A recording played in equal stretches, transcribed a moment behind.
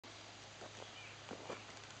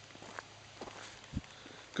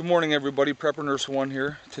Good morning, everybody. Prepper Nurse 1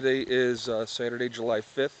 here. Today is Saturday, July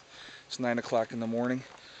 5th. It's 9 o'clock in the morning.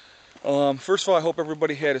 First of all, I hope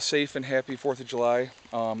everybody had a safe and happy 4th of July,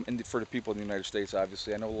 and for the people in the United States,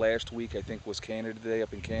 obviously. I know last week, I think, was Canada Day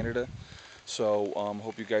up in Canada, so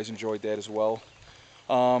hope you guys enjoyed that as well.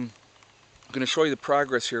 I'm going to show you the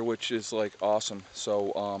progress here, which is like awesome.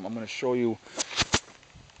 So I'm going to show you,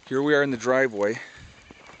 here we are in the driveway,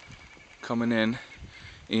 coming in,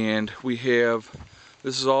 and we have,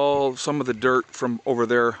 this is all some of the dirt from over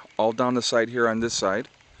there, all down the side here on this side.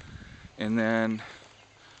 And then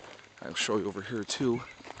I'll show you over here too.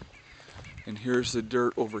 And here's the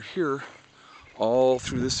dirt over here, all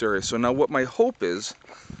through this area. So now what my hope is,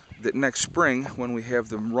 that next spring, when we have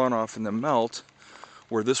the runoff and the melt,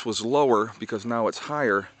 where this was lower, because now it's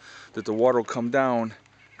higher, that the water will come down,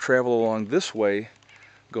 travel along this way,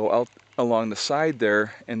 go out along the side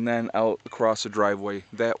there, and then out across the driveway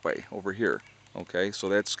that way, over here. Okay, so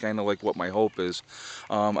that's kind of like what my hope is.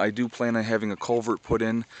 I do plan on having a culvert put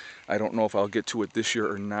in. I don't know if I'll get to it this year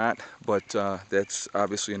or not, but that's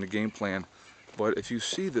obviously in the game plan. But if you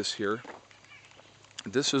see this here,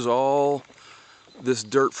 this is all this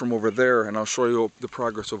dirt from over there, and I'll show you the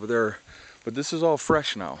progress over there. But this is all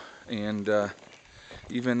fresh now, and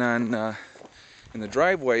even on in the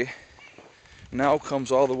driveway, now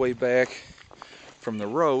comes all the way back from the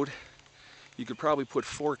road. You could probably put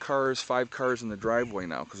 4 cars, 5 cars in the driveway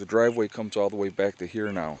now, because the driveway comes all the way back to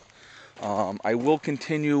here now. I will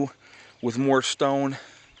continue with more stone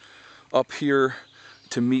up here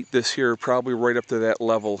to meet this here, probably right up to that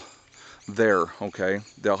level there, okay?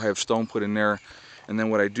 They'll have stone put in there, and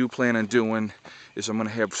then what I do plan on doing is I'm going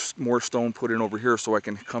to have more stone put in over here so I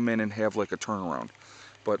can come in and have like a turnaround.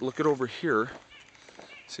 But look at over here.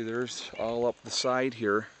 See, there's all up the side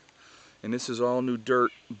here. And this is all new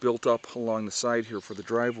dirt built up along the side here for the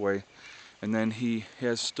driveway. And then he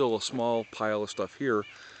has still a small pile of stuff here,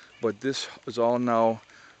 but this is all now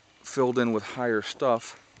filled in with higher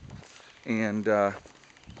stuff. And so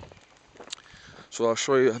I'll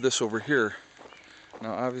show you this over here.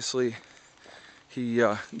 Now obviously he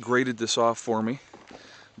graded this off for me,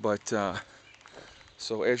 but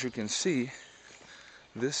so as you can see,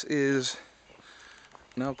 this is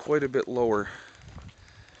now quite a bit lower.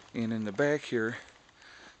 And in the back here,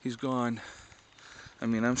 he's gone, I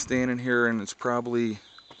mean, I'm standing here and it's probably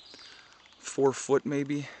 4 foot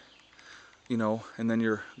maybe, you know, and then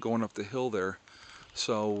you're going up the hill there.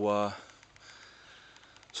 So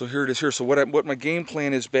so here it is here. So what my game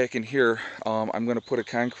plan is back in here, I'm going to put a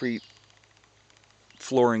concrete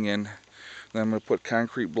flooring in, then I'm going to put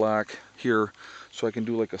concrete block here so I can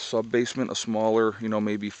do like a sub basement, a smaller, you know,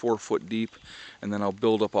 maybe 4 foot deep, and then I'll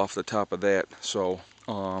build up off the top of that. So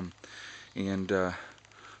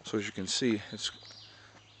so as you can see, it's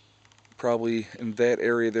probably in that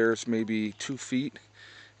area there, it's maybe 2 feet,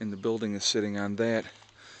 and the building is sitting on that.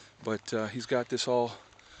 But he's got this all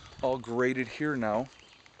graded here now,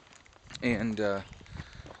 and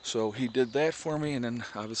so he did that for me, and then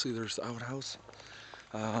obviously there's the outhouse.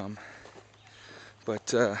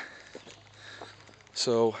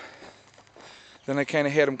 So then I kind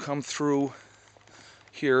of had him come through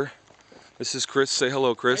here. This is Chris. Say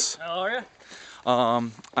hello, Chris. Hey, how are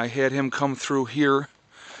you? I had him come through here,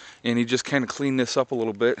 and he just kind of cleaned this up a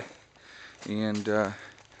little bit. And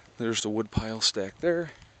there's the wood pile stacked there.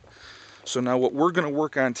 So now what we're going to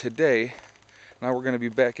work on today, now we're going to be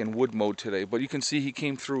back in wood mode today. But you can see he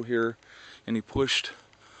came through here, and he pushed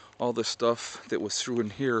all the stuff that was through in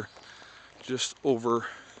here just over.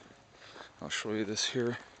 I'll show you this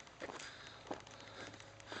here.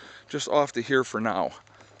 Just off to here for now.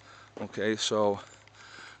 Okay, so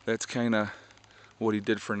that's kind of what he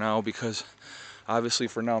did for now, because obviously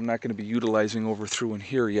for now I'm not going to be utilizing over through in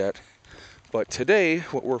here yet. But today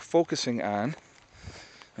what we're focusing on,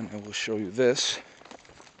 and I will show you this,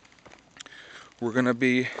 we're going to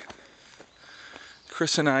be,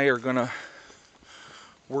 Chris and I are going to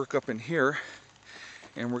work up in here,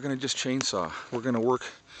 and we're going to just chainsaw. We're going to work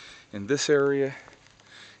in this area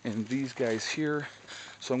and these guys here.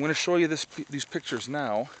 So I'm going to show you these pictures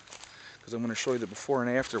now, because I'm going to show you the before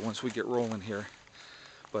and after once we get rolling here.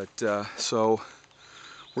 But so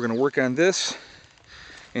we're going to work on this,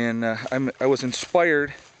 and I was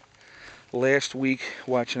inspired last week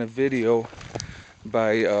watching a video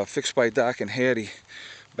by Fixed by Doc and Hattie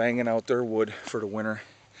banging out their wood for the winter.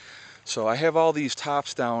 So I have all these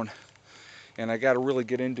tops down, and I got to really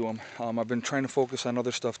get into them. I've been trying to focus on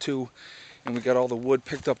other stuff too, and we got all the wood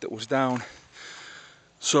picked up that was down.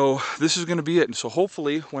 So this is going to be it. And so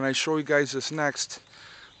hopefully when I show you guys this next,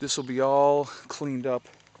 this will be all cleaned up.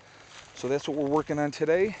 So that's what we're working on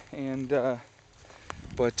today, and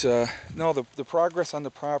But no, the progress on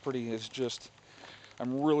the property is just,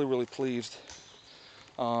 I'm really pleased.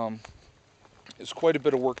 It's quite a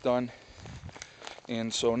bit of work done,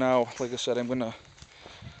 and so now, like I said,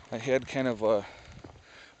 I had kind of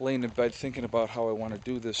laying in bed thinking about how I want to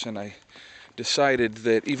do this, and I decided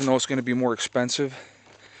that even though it's going to be more expensive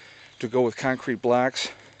to go with concrete blocks,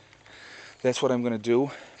 that's what I'm going to do,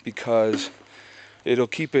 because it'll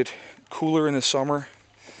keep it cooler in the summer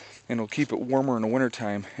and it'll keep it warmer in the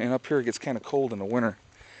wintertime. And up here it gets kind of cold in the winter,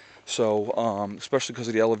 so especially because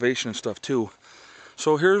of the elevation and stuff too.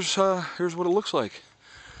 So here's what it looks like.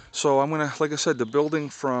 So I'm gonna, like I said, the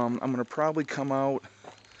building I'm gonna probably come out,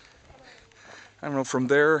 I don't know, from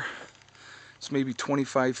there it's maybe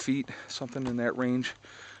 25 feet, something in that range.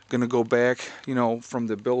 Gonna go back, you know, from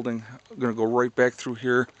the building, I'm gonna go right back through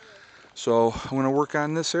here. So I'm gonna work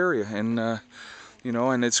on this area, and you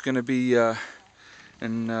know, and it's gonna be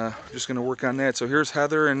just gonna work on that. So here's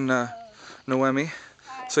Heather and Noemi.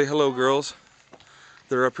 Say hello, girls.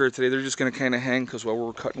 They're up here today. They're just gonna kind of hang, because while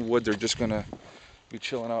we're cutting wood, they're just gonna be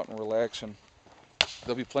chilling out and relaxing.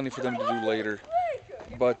 There'll be plenty for them to do later.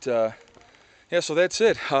 But yeah, so that's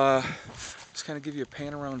it. Just kind of give you a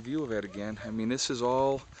pan around view of that again. I mean, this is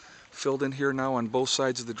all filled in here now on both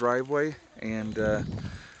sides of the driveway, and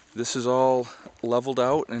this is all leveled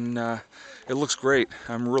out, and it looks great.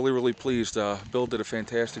 I'm really pleased. Bill did a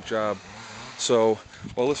fantastic job. So,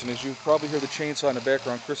 well, listen, as you probably hear the chainsaw in the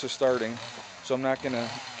background, Chris is starting, so I'm not gonna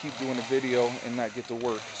keep doing a video and not get to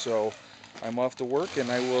work. So I'm off to work,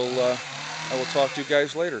 and I will talk to you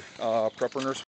guys later. Prepper Nurse